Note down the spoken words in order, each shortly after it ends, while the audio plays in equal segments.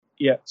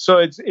Yeah. So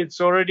it's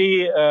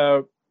already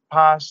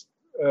past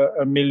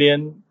a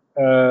million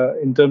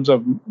in terms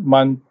of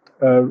monthly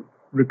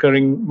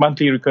recurring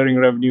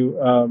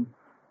revenue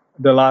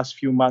the last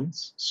few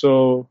months.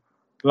 So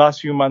the last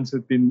few months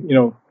have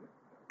been,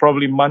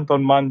 probably month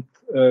on month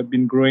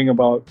been growing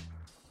about,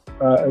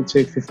 I'd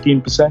say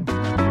 15%.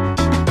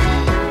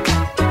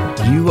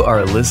 You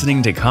are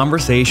listening to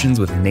Conversations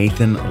with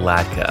Nathan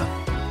Latka.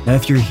 Now,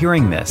 if you're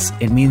hearing this,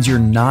 it means you're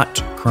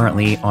not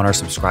currently on our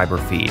subscriber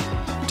feed.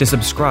 To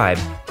subscribe,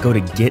 go to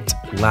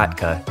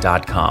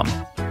getlatka.com.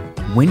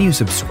 When you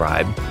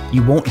subscribe,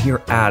 you won't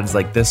hear ads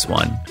like this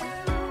one.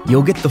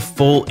 You'll get the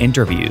full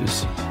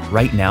interviews.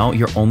 Right now,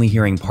 you're only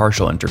hearing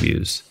partial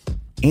interviews.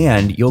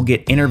 And you'll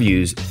get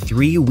interviews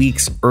 3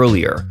 weeks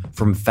earlier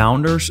from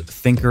founders,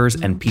 thinkers,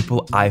 and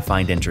people I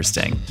find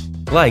interesting.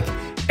 Like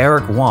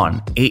Eric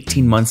Yuan,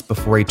 18 months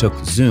before he took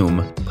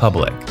Zoom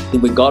public.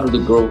 We got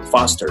to grow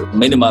faster.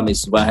 Minimum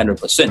is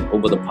 100%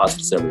 over the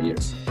past several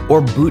years.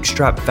 Or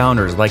bootstrap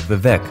founders like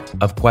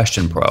Vivek of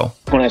Question Pro.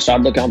 When I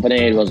started the company,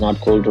 it was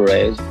not cool to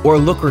raise. Or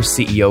Looker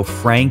CEO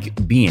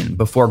Frank Bien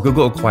before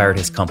Google acquired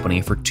his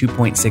company for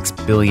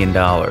 $2.6 billion.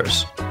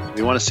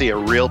 We want to see a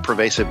real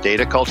pervasive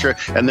data culture,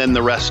 and then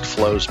the rest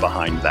flows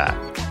behind that.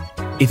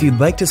 If you'd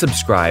like to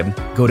subscribe,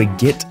 go to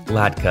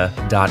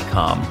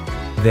getlatka.com.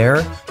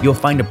 There, you'll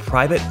find a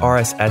private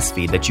RSS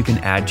feed that you can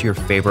add to your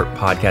favorite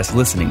podcast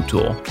listening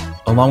tool,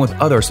 along with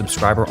other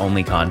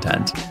subscriber-only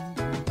content.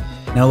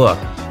 Now look,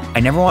 I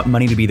never want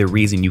money to be the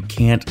reason you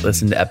can't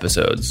listen to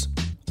episodes.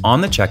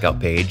 On the checkout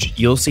page,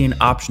 you'll see an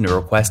option to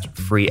request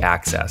free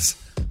access.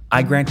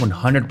 I grant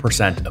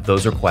 100% of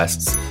those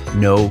requests,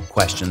 no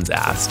questions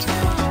asked.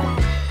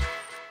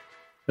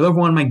 Hello,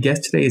 everyone. My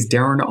guest today is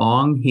Darren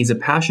Ong. He's a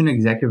passionate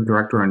executive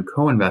director and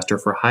co-investor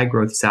for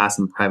high-growth SaaS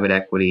and private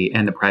equity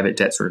and the private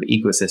debt sort of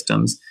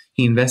ecosystems.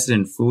 He invested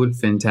in Fluid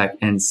FinTech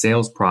and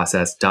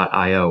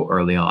SalesProcess.io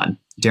early on.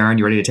 Darren,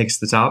 you ready to take us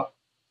to the top?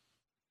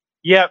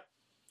 Yep.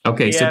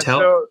 Okay, so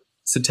tell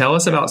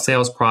us about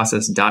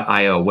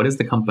SalesProcess.io. What does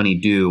the company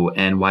do,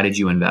 and why did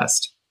you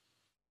invest?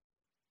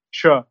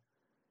 Sure.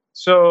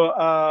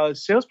 So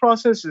Sales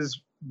Process is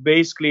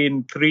basically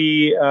in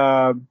three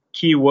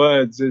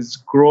keywords: is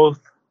growth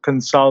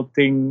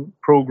consulting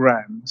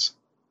programs.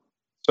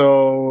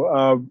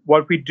 So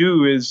what we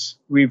do is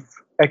we've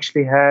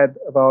actually had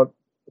about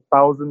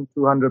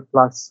 1,200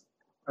 plus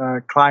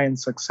client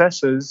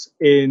successes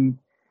in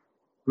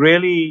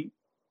really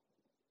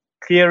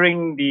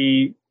clearing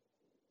the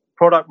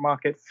product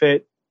market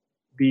fit,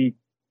 the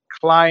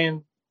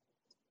client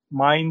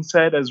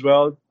mindset as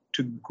well,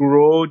 to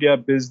grow their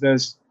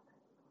business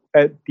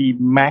at the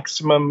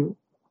maximum,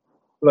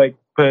 like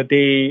per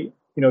day,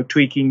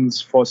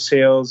 tweakings for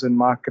sales and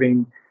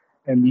marketing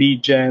and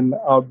lead gen,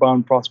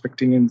 outbound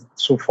prospecting, and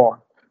so forth.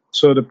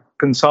 So the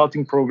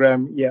consulting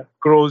program,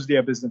 grows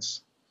their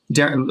business.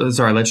 Darren,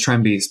 sorry, let's try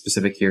and be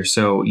specific here.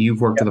 So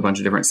you've worked with a bunch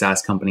of different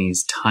SaaS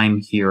companies.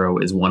 Time Hero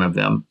is one of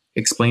them.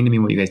 Explain to me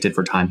what you guys did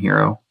for Time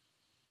Hero.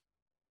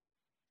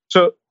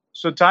 So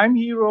Time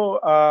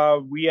Hero,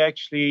 we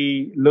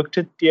actually looked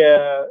at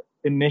their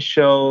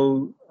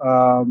initial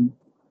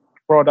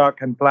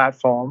product and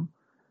platform.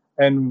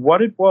 And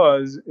what it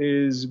was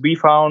is we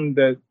found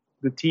that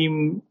the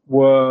team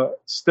were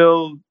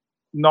still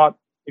not,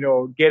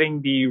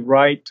 getting the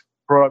right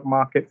product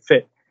market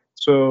fit.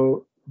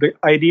 So the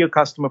ideal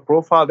customer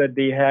profile that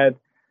they had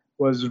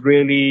was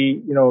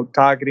really,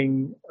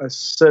 targeting a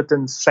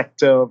certain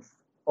sector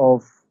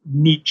of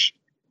niche.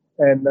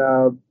 And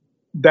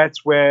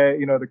that's where,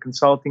 the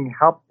consulting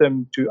helped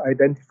them to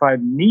identify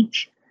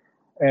niche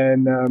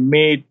and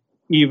made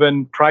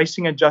even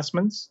pricing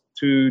adjustments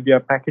to their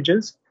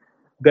packages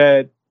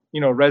that,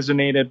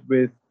 resonated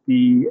with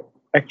the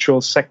actual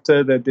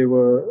sector that they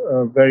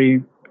were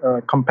very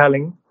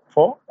compelling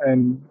for.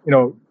 And,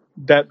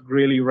 that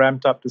really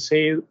ramped up the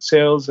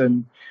sales,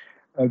 and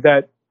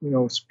that,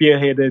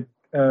 spearheaded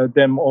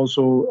them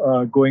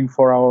also going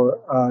for our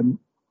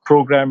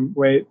program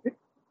where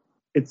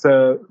it's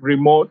a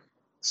remote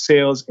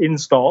sales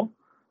install,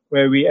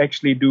 where we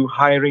actually do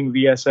hiring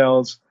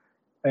VSLs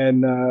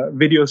and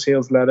video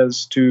sales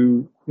letters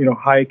to,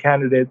 hire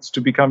candidates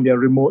to become their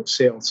remote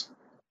sales.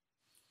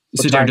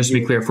 So Darren, just to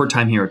be clear, for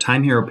Time Hero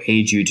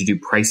paid you to do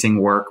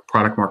pricing work,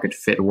 product market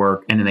fit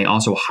work, and then they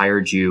also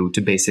hired you to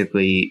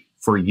basically,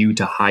 for you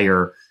to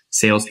hire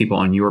salespeople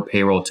on your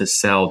payroll to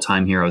sell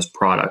Time Hero's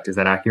product. Is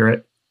that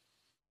accurate?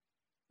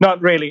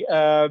 Not really.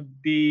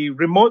 The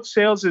remote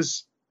sales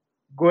is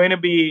going to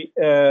be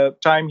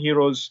Time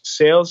Hero's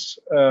sales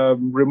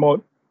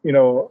remote,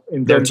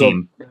 in terms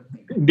of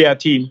their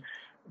team.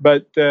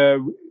 But,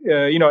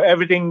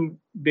 everything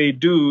they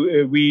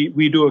do,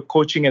 we do a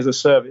coaching as a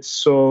service.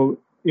 So,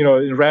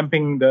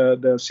 ramping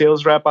the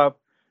sales wrap up,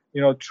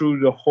 through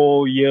the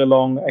whole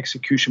year-long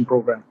execution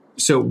program.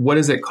 So what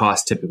does it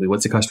cost typically?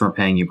 What's the customer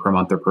paying you per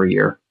month or per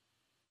year?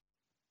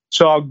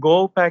 So our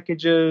gold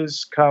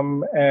packages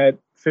come at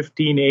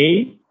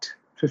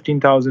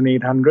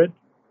 15,800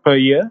 per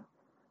year.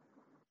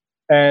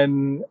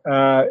 And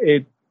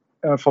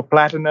for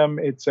platinum,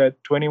 it's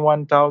at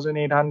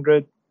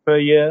 21,800. per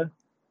year.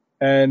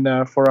 And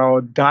for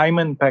our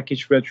diamond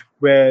package,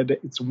 where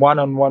it's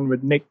one-on-one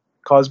with Nick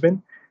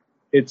Cosbin,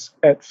 it's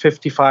at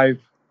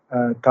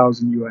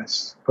 55,000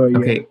 US per year.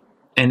 Okay,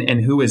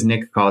 and who is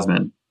Nick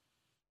Cosman?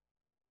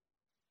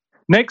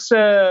 Nick's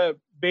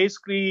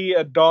basically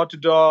a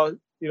door-to-door.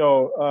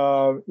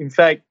 In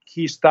fact,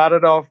 he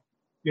started off,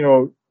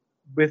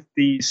 with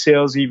the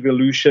sales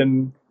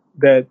evolution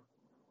that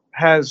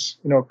has,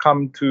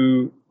 come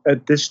to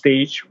at this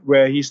stage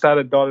where he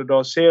started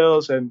door-to-door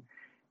sales, and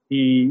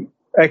he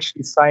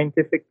actually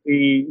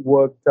scientifically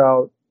worked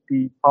out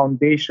the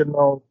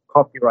foundational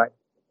copyright,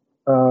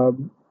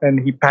 and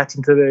he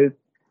patented it,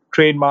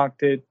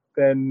 trademarked it.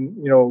 Then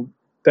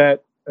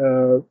that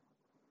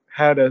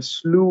had a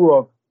slew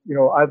of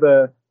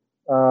other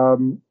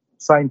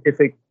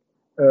scientific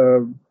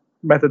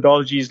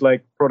methodologies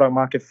like product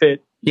market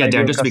fit. Yeah,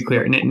 Darren, just to be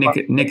clear,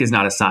 Nick is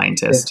not a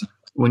scientist. Yeah.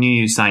 When you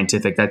use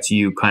scientific, that's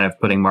you kind of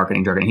putting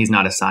marketing jargon. He's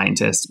not a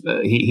scientist.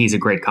 He's a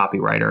great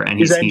copywriter, and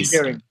he's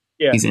engineering.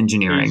 He's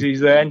engineering.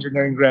 He's an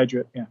engineering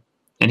graduate. Yeah,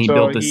 and he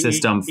built the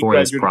system for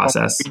this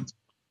process.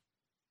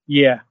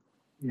 Yeah.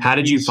 How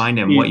did you find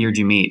him? What year did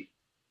you meet?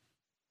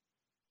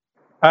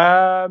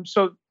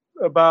 So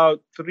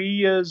about 3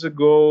 years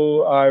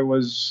ago, I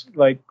was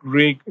like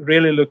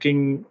really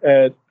looking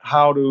at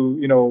how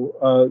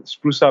to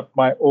spruce up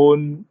my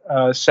own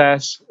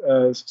SaaS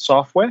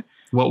software.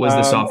 What was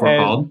the software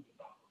called?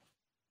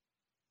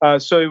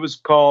 So it was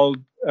called.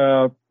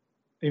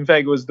 In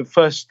fact, it was the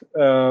first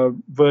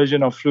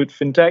version of Fluid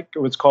FinTech. It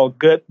was called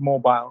Girt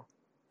Mobile,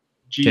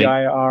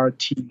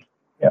 GIRT.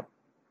 Yeah.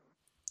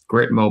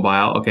 Girt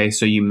Mobile. Okay,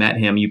 so you met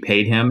him. You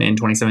paid him in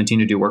 2017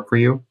 to do work for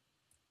you.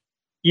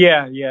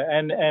 Yeah,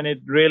 and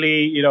it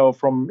really,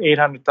 from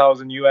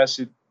 800,000 US,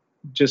 it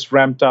just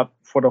ramped up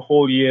for the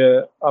whole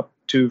year up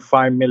to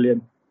 5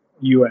 million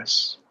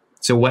US.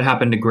 So what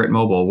happened to Girt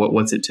Mobile?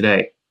 What's it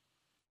today?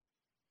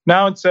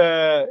 Now it's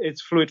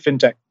Fluid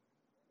FinTech.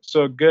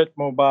 So Girt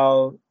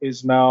Mobile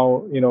is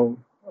now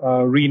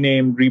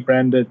renamed,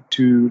 rebranded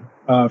to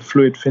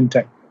Fluid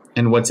FinTech.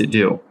 And what's it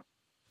do?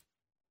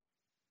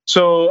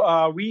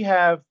 So we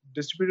have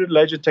distributed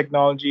ledger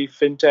technology,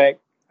 FinTech.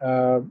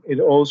 It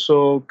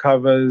also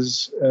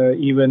covers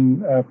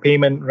even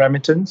payment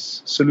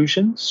remittance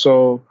solutions.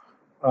 So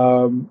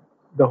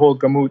the whole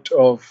gamut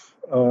of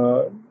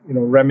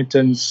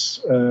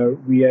remittance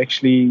we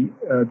actually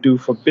do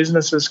for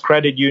businesses,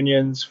 credit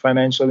unions,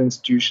 financial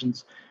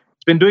institutions.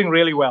 It's been doing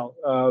really well.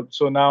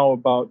 So now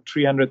about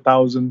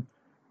 300,000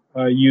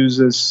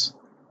 users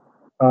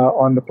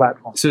on the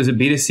platform. So is it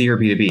B2C or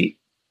B2B?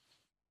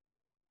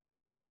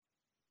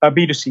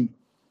 B2C.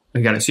 I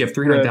got it. So you have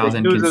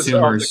 300,000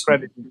 consumers.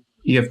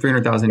 You have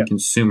 300,000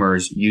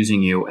 consumers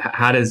using you.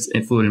 How does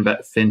Fluid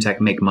FinTech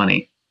make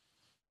money?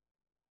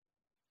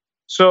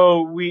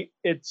 So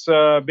it's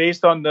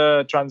based on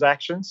the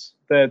transactions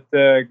that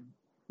the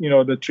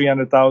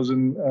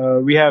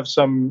 300,000. We have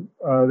some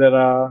that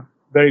are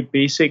very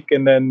basic,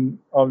 and then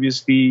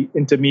obviously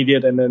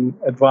intermediate, and then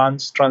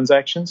advanced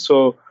transactions.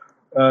 So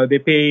they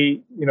pay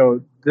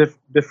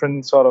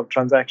different sort of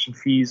transaction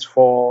fees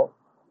for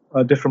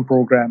different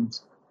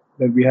programs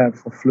that we have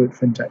for Fluid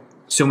FinTech.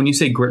 So when you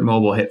say Girt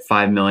Mobile hit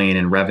 5 million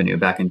in revenue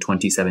back in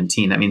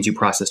 2017, that means you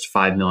processed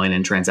 5 million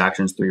in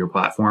transactions through your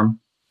platform?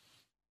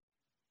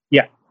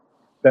 Yeah,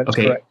 that's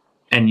correct.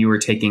 And you were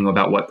taking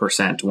about what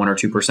percent? 1 or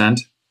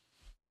 2%?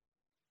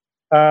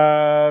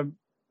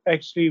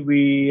 Actually,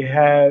 we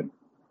had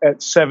at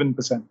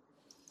 7%.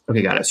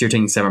 Okay, got it. So you're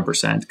taking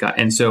 7%.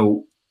 And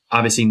so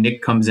obviously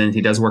Nick comes in,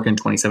 he does work in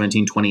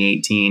 2017,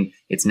 2018.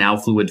 It's now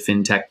Fluid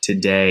FinTech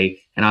today.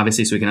 And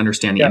obviously, so we can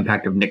understand the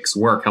impact of Nick's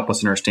work, help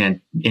us understand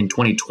in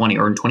 2020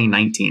 or in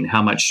 2019,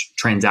 how much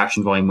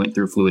transaction volume went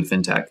through Fluid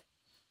FinTech.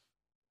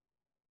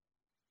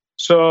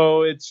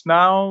 So it's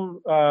now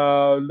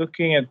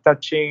looking at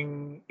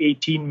touching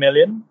 18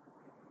 million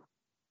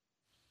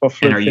for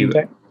Fluid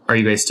FinTech. Are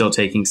you guys still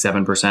taking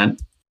 7%?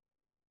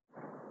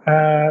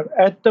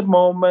 At the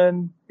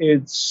moment,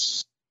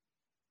 it's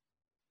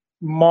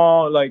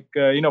more like,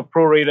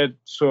 prorated,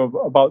 so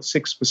about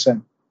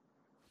 6%.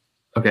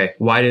 Okay.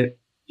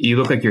 You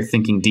look like you're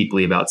thinking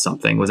deeply about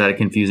something. Was that a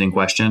confusing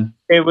question?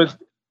 It was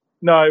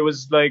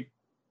like,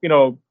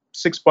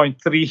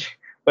 6.3,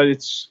 but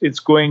it's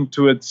going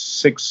towards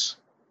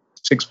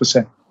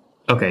 6%.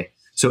 Okay.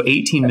 So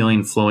 18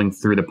 million flowing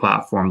through the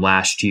platform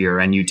last year,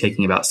 and you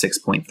taking about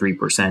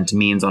 6.3%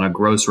 means on a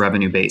gross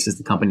revenue basis,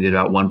 the company did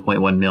about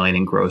 1.1 million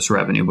in gross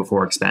revenue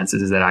before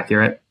expenses. Is that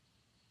accurate?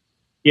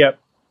 Yep.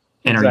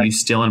 And exactly. Are you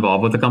still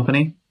involved with the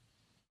company?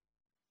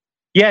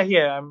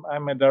 Yeah.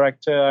 I'm a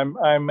director.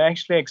 I'm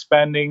actually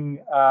expanding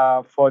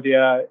for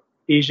the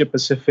Asia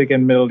Pacific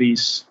and Middle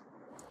East.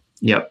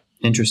 Yep.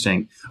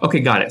 Interesting.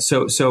 Okay, got it.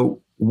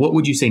 So what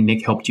would you say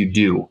Nick helped you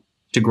do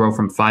to grow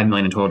from 5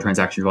 million in total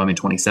transaction volume in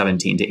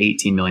 2017 to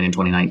 18 million in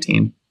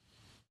 2019?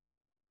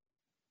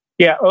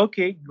 Yeah.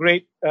 Okay.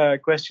 Great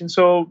question.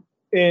 So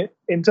in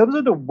terms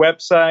of the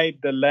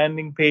website, the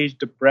landing page,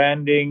 the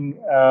branding,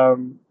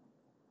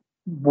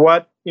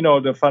 what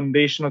the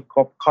foundational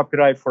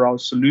copyright for our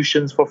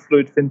solutions for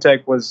Fluid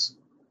FinTech was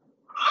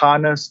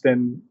harnessed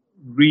and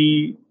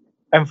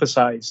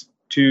re-emphasized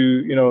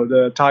to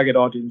the target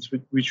audience,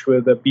 which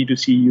were the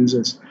B2C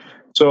users.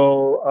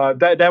 So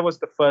that was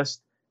the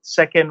first.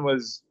 Second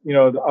was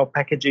our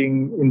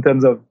packaging in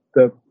terms of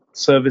the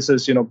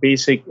services,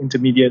 basic,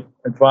 intermediate,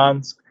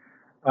 advanced.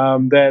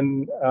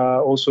 Then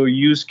also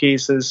use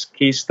cases,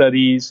 case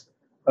studies.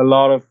 A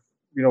lot of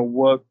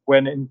work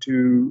went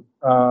into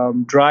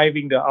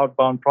driving the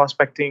outbound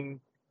prospecting,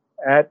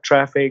 ad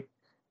traffic.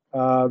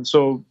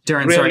 So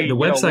Darren, really,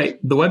 sorry,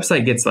 the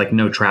website gets like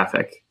no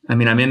traffic. I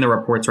mean, I'm in the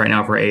reports right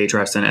now for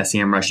Ahrefs and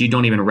SEMrush. You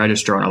don't even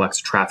register on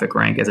Alexa Traffic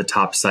Rank as a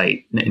top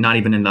site, not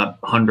even in the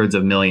hundreds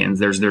of millions.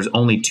 There's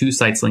only 2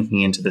 sites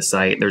linking into the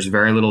site. There's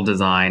very little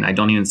design. I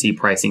don't even see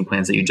pricing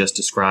plans that you just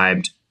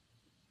described.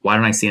 Why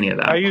don't I see any of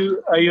that? Are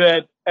you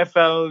at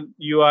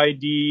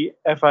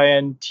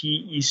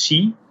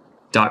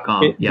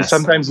FLUIDFINTEC.com? Yes.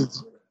 Sometimes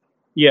it's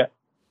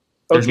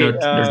There's no.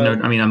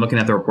 I mean, I'm looking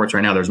at the reports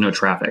right now. There's no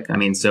traffic. I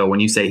mean, so when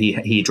you say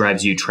he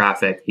drives you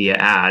traffic via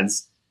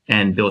ads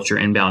and built your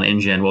inbound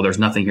engine, well, there's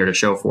nothing here to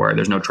show for it.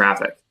 There's no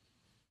traffic.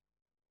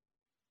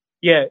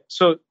 Yeah.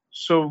 So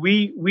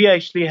we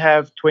actually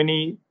have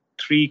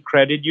 23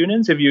 credit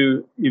unions. If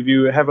you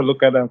have a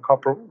look at our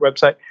corporate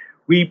website,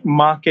 we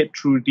market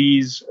through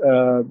these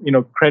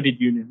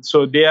credit unions.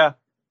 So they are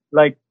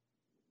like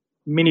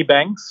mini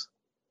banks.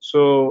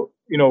 So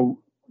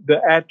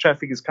the ad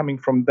traffic is coming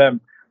from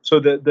them. So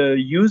the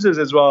users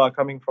as well are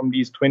coming from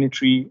these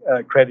 23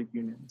 credit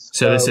unions.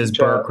 So this is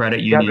Burr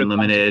Credit Union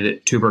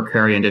Limited,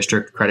 Tubercarian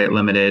District Credit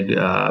Limited,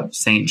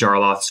 St.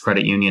 Jarlath's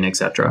Credit Union,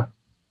 etc.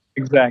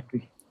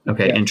 Exactly.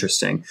 Okay, yeah.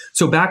 Interesting.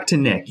 So back to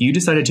Nick, you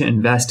decided to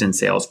invest in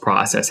sales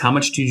process. How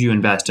much did you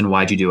invest and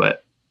why'd you do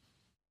it?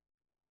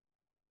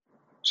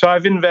 So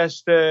I've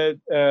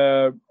invested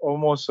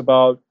almost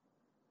about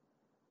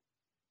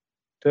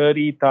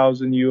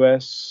 30,000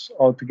 US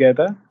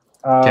altogether.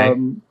 Okay.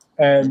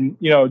 And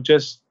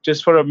just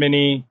for a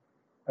mini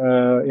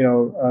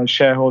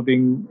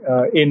shareholding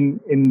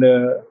in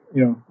the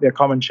their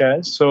common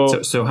shares.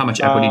 So how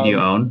much equity do you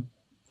own?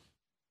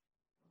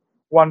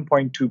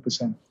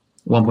 1.2%.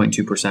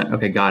 1.2%.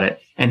 Okay, got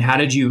it. And how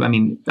did you? I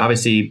mean,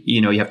 obviously,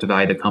 you have to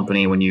value the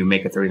company when you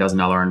make a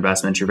 $30,000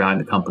 investment. You're valuing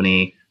the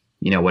company.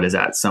 What is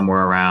that?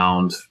 Somewhere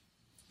around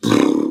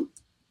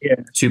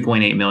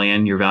 2.8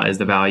 million. Your value is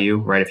the value,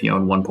 right? If you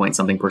own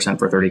 1.something%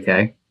 for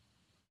 30K.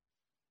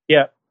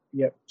 Yeah.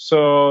 Yeah.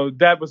 So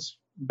that was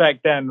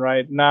back then,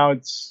 right? Now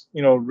it's,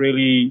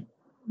 really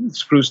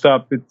spruced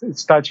up.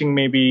 It's touching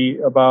maybe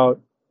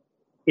about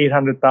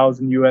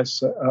 800,000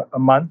 US a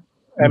month,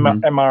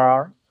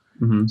 MRR.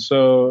 Mm-hmm.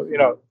 So,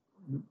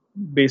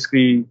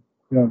 basically,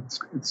 it's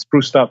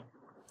spruced up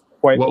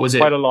quite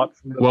a lot.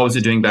 What was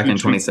it doing back in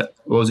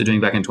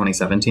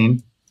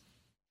 2017?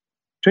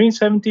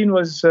 2017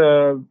 was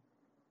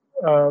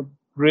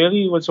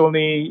really was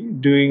only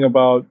doing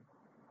about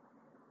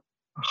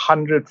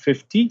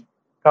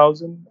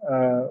 150,000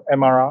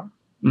 MRR.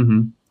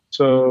 Mm-hmm.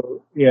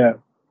 So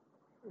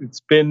it's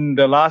been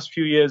the last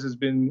few years has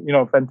been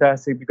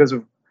fantastic because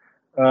of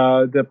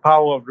the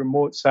power of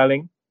remote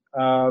selling,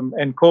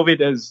 and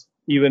COVID has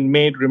even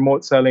made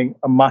remote selling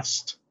a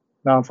must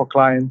now for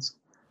clients.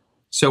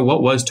 So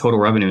what was total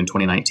revenue in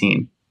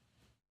 2019?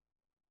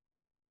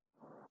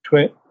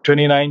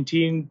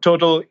 2019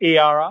 total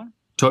ARR.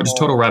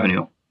 Total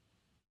revenue.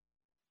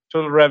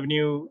 Total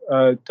revenue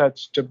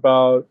touched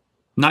about.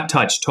 Not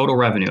touched. Total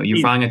revenue.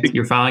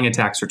 You're filing a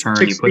tax return.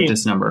 16. You put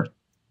this number.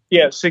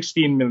 Yeah,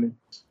 16 million.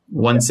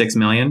 16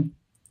 million.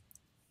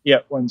 Yeah,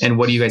 16. And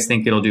what do you guys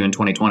think it'll do in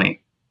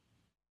 2020?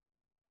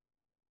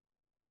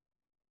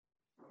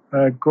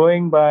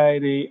 Going by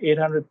the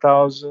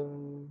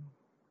 800,000,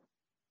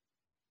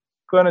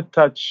 going to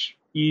touch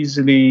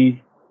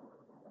easily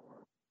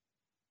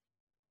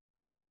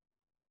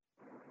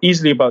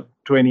about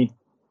 20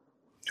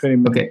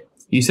 million. Okay.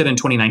 You said in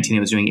 2019 it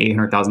was doing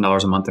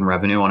 $800,000 a month in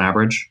revenue on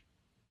average?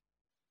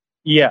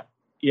 Yeah.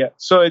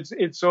 So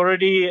it's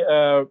already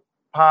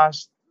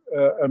past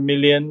 $1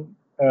 million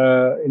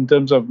in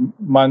terms of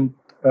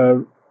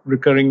monthly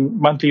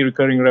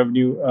recurring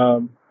revenue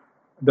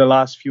the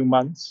last few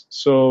months.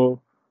 So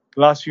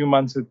the last few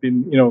months have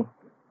been,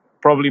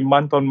 probably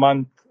month on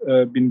month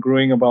been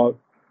growing about,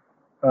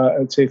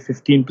 I'd say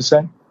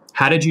 15%.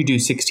 How did you do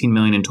 16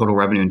 million in total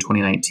revenue in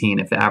 2019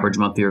 if the average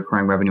monthly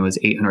recurring revenue was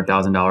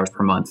 $800,000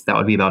 per month? That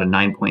would be about a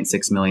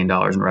 $9.6 million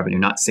in revenue,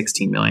 not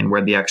 16 million.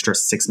 Where'd the extra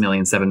 6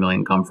 million, 7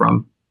 million come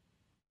from?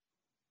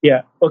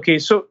 Yeah. Okay.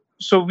 So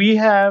we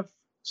have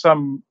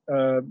some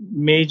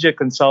major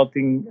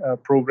consulting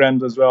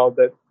programs as well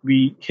that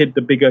we hit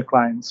the bigger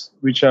clients,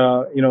 which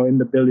are, in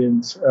the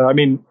billions.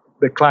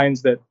 The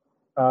clients that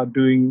are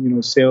doing,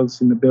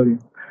 sales in the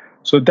billion.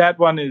 So that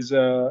one is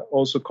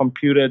also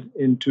computed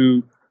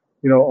into,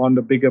 on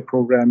the bigger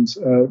programs.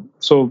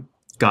 So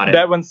got it.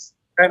 That one's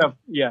kind of,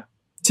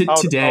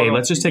 Today,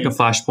 let's just take a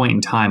flashpoint in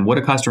time. What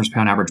do customers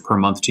pay on average per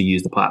month to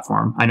use the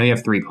platform? I know you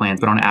have 3 plans,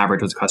 but on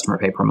average, what's a customer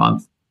pay per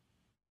month?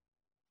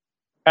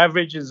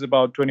 Average is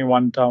about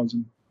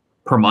 21,000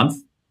 per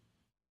month.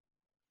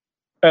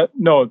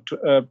 No,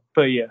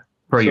 per year.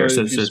 Per year.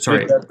 So So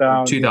sorry,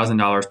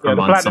 $2,000 per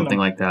month, something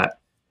like that.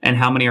 And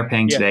how many are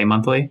paying today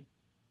monthly?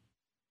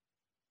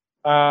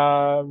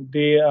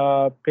 They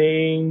are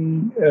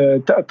paying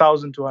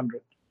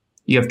 1,200.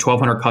 You have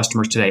 1,200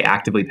 customers today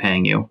actively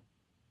paying you.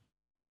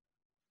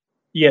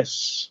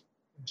 Yes.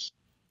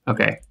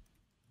 Okay.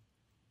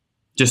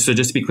 Just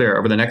to be clear,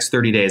 over the next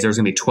 30 days, there's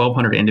going to be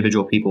 1,200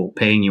 individual people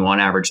paying you on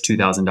average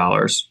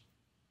 $2,000.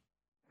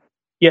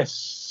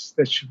 Yes,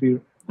 that should be.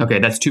 Okay,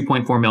 that's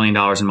 $2.4 million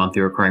in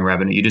monthly recurring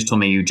revenue. You just told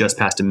me you just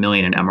passed $1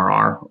 million in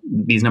MRR.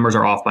 These numbers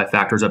are off by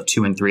factors of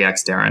 2 and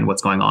 3x, Darren.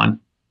 What's going on?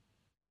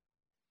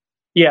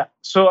 Yeah.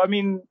 So, I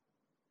mean,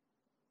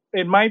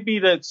 it might be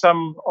that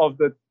some of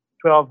the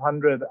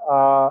 1,200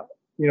 are,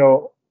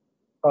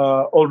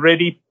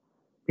 already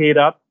paid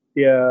up,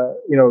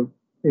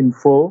 in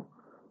full.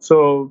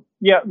 So,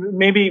 yeah,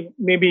 maybe,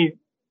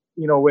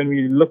 when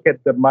we look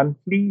at the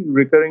monthly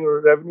recurring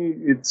revenue,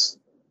 it's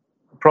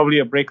probably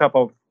a breakup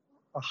of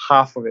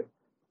half of it.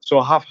 So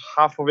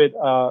half of it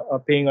are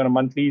paying on a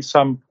monthly.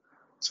 Some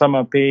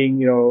are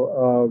paying,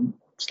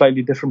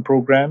 slightly different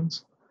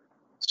programs.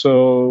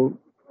 So,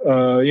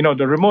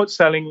 the remote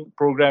selling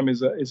program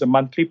is a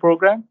monthly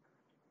program.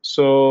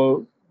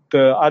 So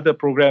the other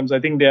programs, I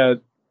think there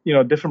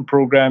are, different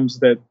programs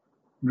that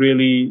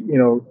really,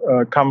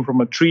 come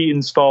from a tree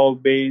install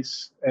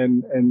base,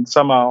 and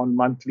some are on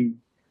monthly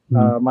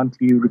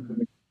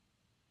recurring.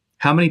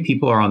 How many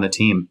people are on the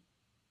team?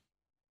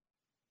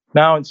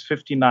 Now it's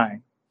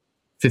 59.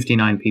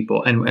 59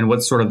 people. And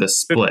what's sort of the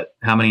split?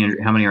 How many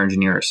are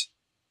engineers?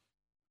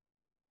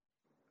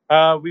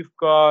 We've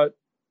got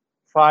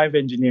 5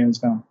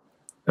 engineers now.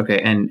 Okay.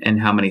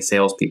 And how many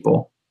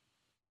salespeople?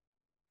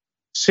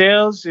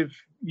 Sales, if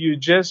you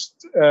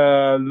just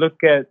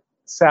look at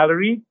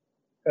salary,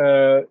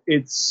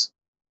 it's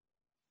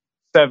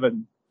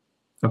 7.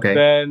 Okay.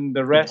 Then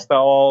the rest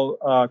are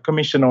all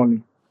commission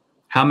only.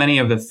 How many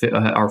of the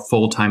are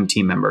full-time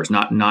team members,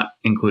 not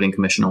including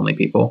commission-only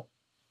people?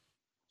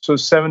 So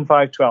 7,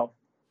 5, 12.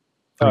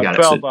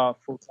 12 are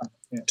full-time.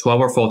 Yeah.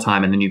 12 are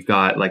full-time, and then you've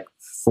got like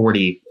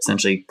 40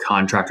 essentially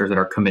contractors that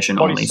are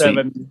commission-only.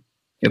 47.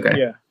 Okay.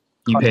 Yeah.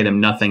 You pay them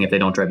nothing if they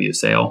don't drive you a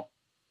sale.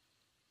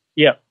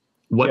 Yeah.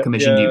 What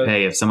commission do you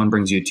pay if someone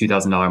brings you a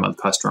 $2,000 a month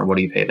customer? What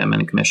do you pay them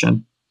in a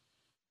commission?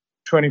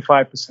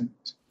 25%.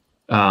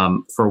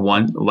 For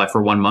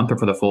one month, or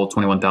for the full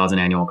 21,000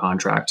 annual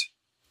contract?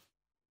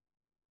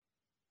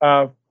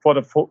 For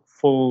the full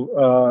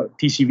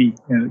TCV,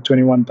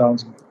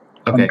 21,000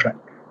 contract.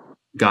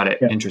 Got it.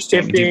 Yeah.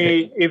 Interesting.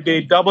 If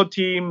they double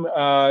team,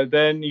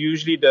 then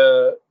usually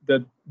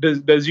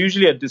there's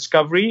usually a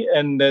discovery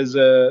and there's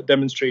a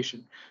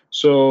demonstration.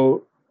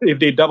 So if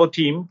they double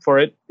team for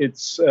it,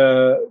 it's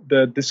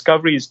the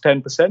discovery is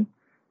 10%,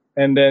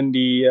 and then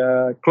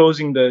the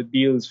closing the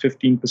deal is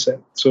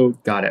 15%. So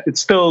got it. It's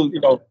still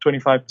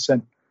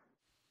 25%.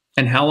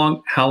 And how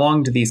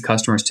long do these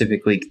customers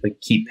typically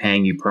keep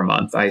paying you per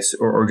month?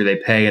 Or do they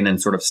pay and then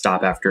sort of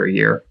stop after a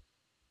year?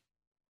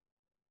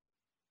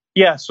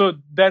 Yeah, so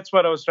that's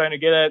what I was trying to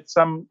get at.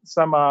 Some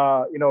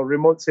are,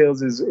 remote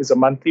sales is a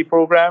monthly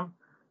program.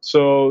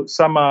 So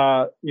some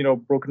are,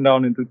 broken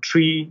down into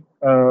 3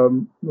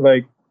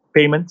 like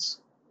payments,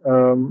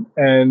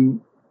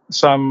 and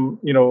some,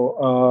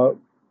 go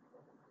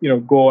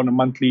on a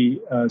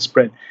monthly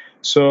spread.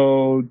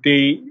 So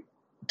they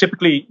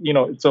typically,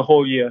 it's a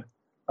whole year.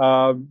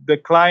 The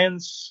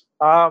clients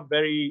are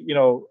very,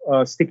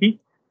 sticky.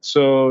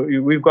 So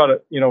we've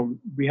got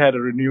we had a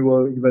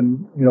renewal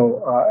even,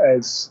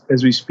 as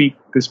we speak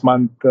this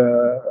month.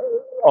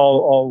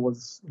 All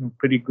was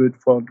pretty good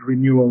for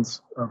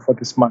renewals for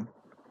this month.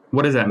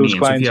 What does that mean?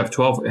 So if you have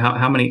 12,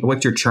 how many?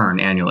 What's your churn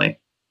annually?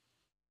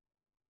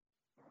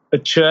 The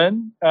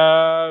churn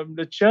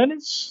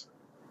is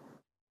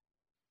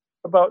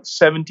about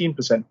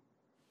 17%.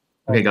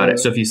 Okay, got it.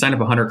 So if you sign up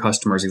 100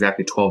 customers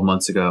exactly 12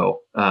 months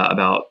ago,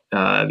 about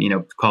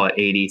call it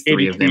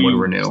 83 of them would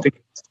renew.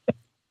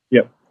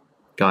 Yep.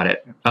 Got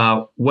it.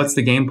 What's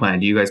the game plan?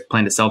 Do you guys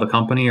plan to sell the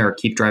company or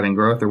keep driving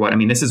growth, or what? I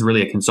mean, this is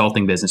really a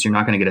consulting business. You're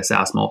not going to get a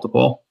SaaS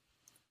multiple.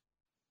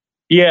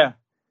 Yeah.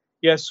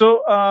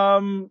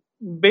 So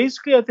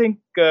basically, I think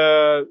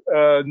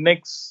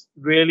Nick's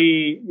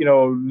really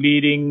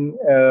leading.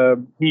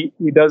 He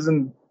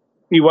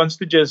wants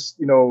to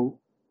just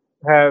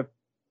have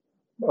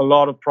a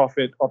lot of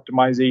profit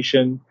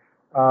optimization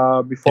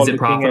before. Is it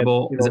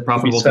profitable? Is it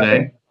profitable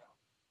today?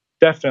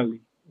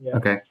 Definitely. Yeah.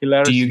 Okay.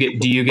 Do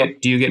you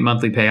get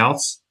monthly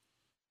payouts?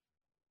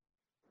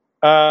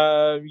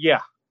 Yeah.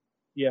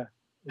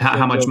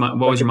 How much? What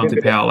was your monthly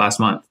payout last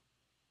month?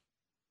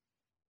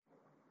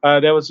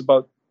 That was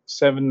about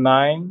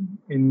 7.9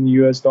 in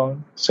US dollars.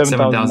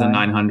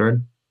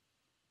 7,900.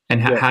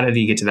 And how did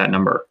he get to that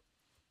number?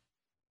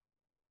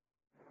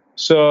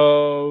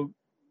 So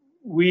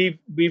we've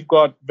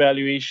got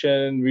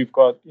valuation. We've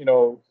got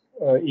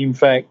in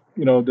fact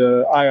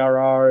the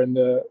IRR and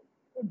the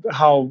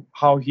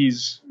how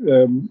he's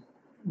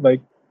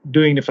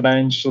doing the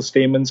financial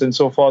statements and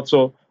so forth.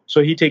 So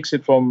he takes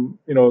it from,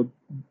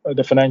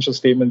 the financial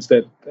statements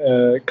that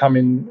come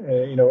in,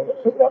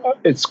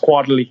 it's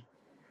quarterly.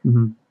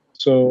 Mm-hmm.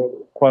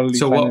 So quarterly.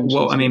 So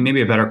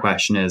maybe a better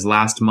question is,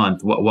 last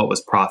month, what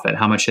was profit?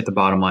 How much hit the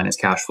bottom line as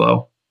cash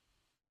flow?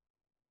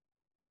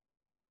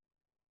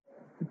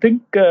 I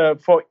think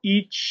for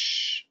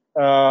each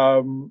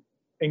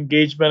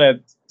engagement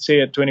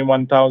at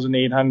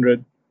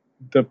 21,800,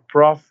 the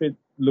profit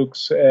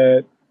looks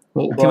at.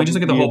 Well, can we just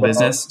look at the whole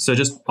business? So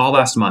just all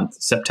last month,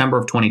 September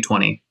of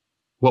 2020,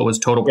 what was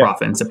total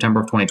profit in September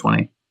of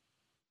 2020?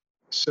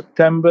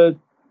 September,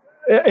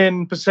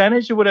 in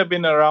percentage, it would have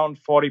been around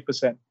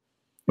 40%.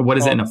 What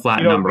is it in a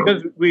flat number?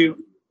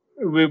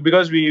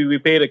 Because we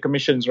pay the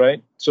commissions,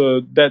 right?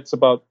 So that's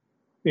about,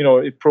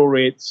 it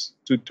prorates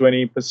to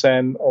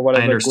 20% or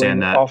whatever. I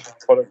understand that. Off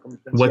for the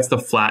commissions. What's the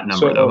flat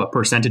number, though?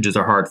 Percentages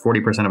are hard.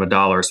 40% of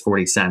 $1 is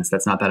 40 cents.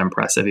 That's not that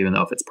impressive, even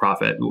though if it's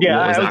profit. Yeah,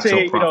 what was I the would actual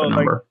say, profit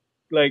number?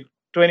 Like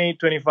 20,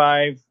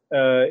 25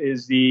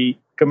 is the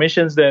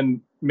commissions,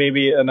 then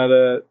maybe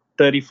another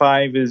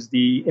 35 is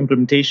the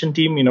implementation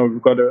team.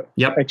 We've got to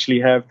actually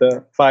have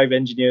the 5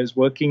 engineers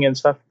working and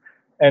stuff.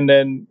 And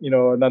then,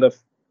 another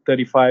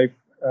 35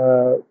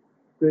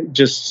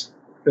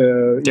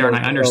 Darren,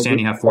 I understand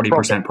you have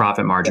 40%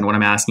 profit margin. What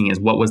I'm asking is,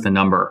 what was the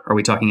number? Are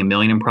we talking $1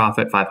 million in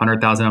profit,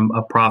 500,000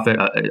 of profit,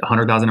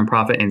 100,000 in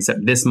profit in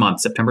this month,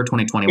 September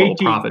 2020? What will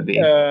profit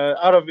be?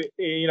 Out of,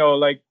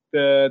 like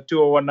the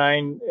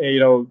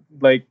 2019,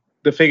 like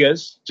the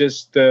figures,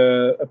 just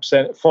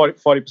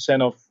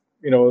 40% of,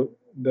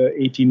 the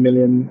 18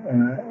 million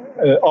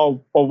or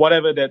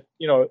whatever that,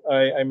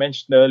 I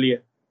mentioned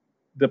earlier,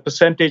 the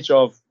percentage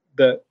of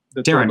the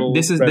Darren,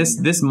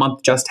 this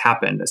month just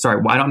happened. Sorry,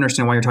 I don't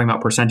understand why you're talking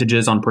about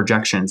percentages on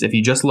projections. If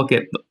you just look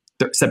at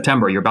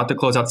September, you're about to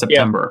close out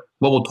September.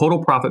 What will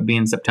total profit be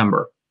in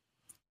September?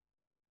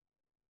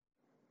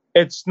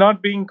 It's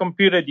not being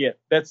computed yet.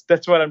 That's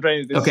what I'm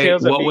trying to do. Okay,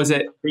 what was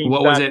it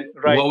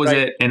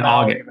in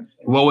August?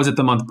 What was it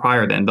the month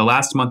prior then? The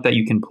last month that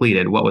you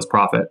completed, what was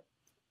profit?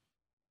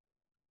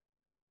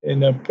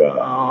 In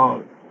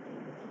about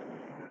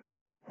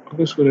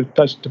August would have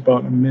touched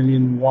about $1.1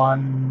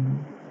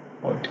 million.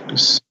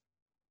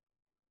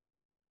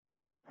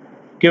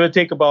 Give or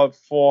take about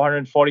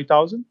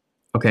 440,000.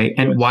 Okay,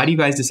 and why do you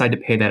guys decide to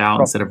pay that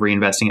out instead of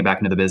reinvesting it back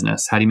into the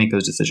business? How do you make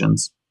those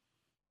decisions?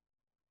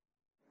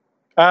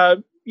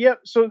 So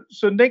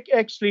Nick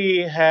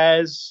actually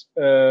has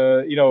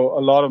a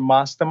lot of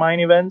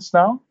mastermind events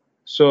now.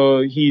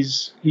 So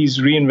he's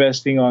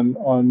reinvesting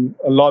on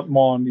a lot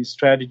more on these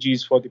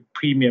strategies for the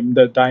premium,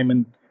 the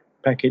diamond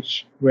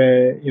package,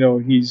 where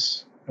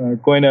he's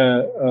going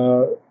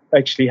to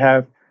actually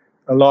have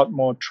a lot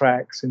more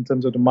tracks in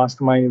terms of the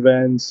mastermind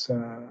events,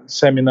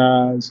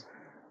 seminars,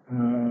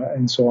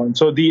 and so on.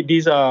 So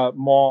these are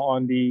more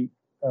on the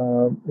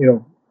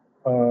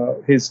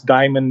his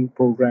diamond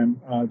program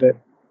that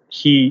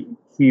he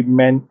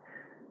meant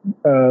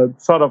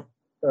sort of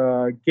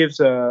gives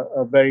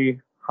a very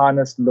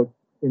harnessed look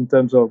in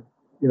terms of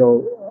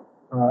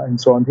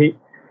and so on.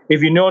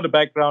 If you know the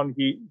background,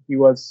 he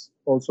was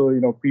also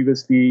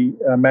previously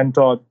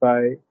mentored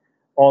by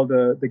all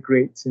the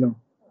greats,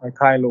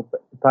 Tai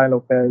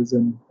Lopez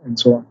and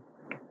so on.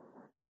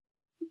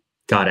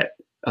 Got it.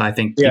 I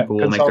think people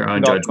will make their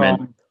own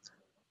judgment.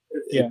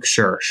 Yeah.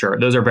 Sure.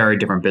 Those are very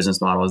different business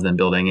models than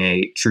building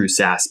a true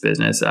SaaS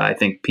business. I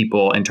think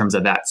people, in terms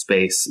of that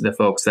space, the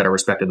folks that are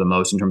respected the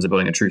most in terms of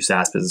building a true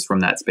SaaS business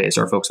from that space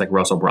are folks like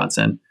Russell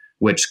Brunson,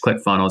 which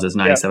ClickFunnels is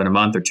 $97 a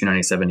month or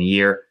 $297 a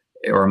year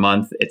or a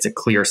month. It's a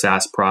clear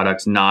SaaS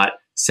product, not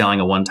selling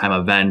a one-time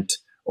event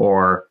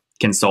or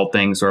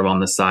consulting sort of on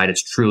the side.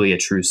 It's truly a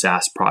true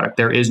SaaS product.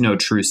 There is no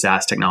true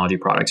SaaS technology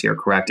product here,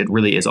 correct? It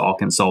really is all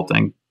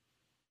consulting.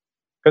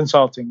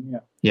 Consulting,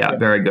 yeah.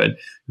 Very good.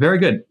 Very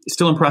good.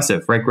 Still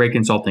impressive, right? Great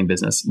consulting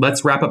business.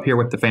 Let's wrap up here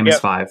with the famous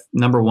 5.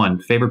 Number 1,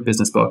 favorite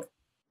business book.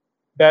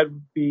 That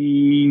would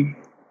be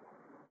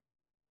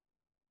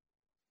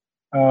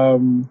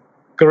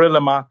Guerrilla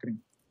Marketing.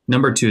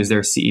 Number 2, is there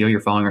a CEO you're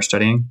following or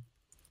studying?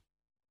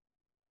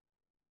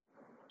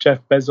 Jeff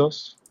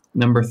Bezos.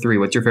 Number 3,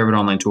 what's your favorite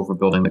online tool for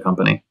building the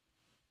company?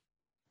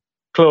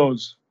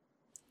 Close.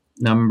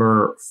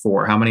 Number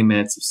 4, how many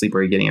minutes of sleep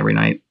are you getting every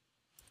night?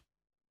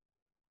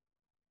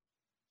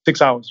 6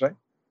 hours, right?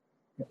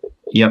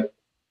 Yep.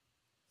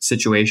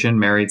 Situation,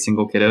 married,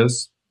 single,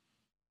 kiddos?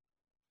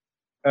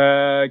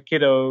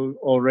 Kiddo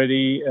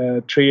already,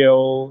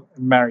 trio,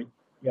 married.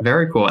 Yep.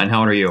 Very cool. And how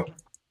old are you?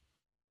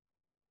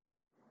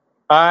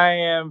 I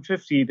am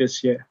 50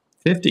 this year.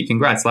 50.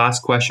 Congrats.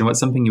 Last question. What's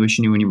something you wish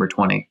you knew when you were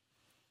 20?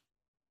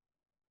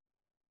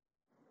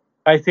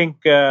 I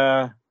think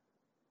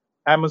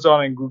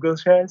Amazon and Google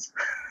shares.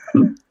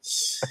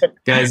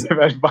 Guys,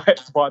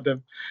 bought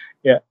them.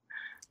 Yeah.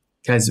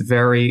 Guys,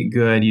 very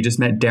good. You just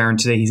met Darren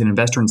today. He's an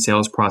investor in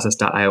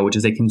salesprocess.io, which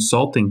is a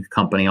consulting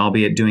company,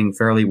 albeit doing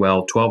fairly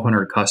well.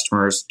 1,200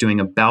 customers, doing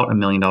about $1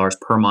 million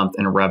per month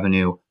in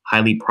revenue.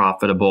 highly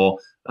profitable.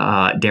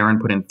 Darren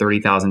put in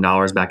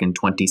 $30,000 back in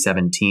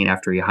 2017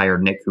 after he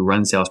hired Nick, who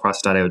runs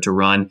salesprocess.io, to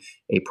run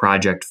a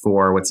project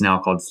for what's now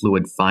called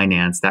Fluid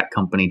Finance. That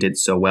company did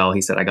so well.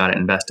 He said, I got to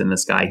invest in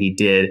this guy. He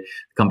did.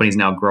 The company's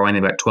now growing. They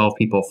have about 12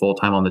 people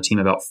full-time on the team,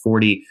 about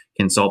 40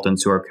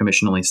 consultants who are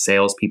commission-only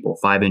salespeople,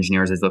 5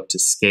 engineers as they look to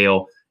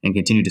scale and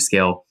continue to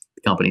scale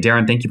the company.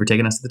 Darren, thank you for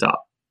taking us to the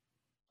top.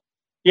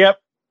 Yep.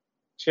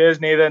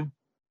 Cheers, Nathan.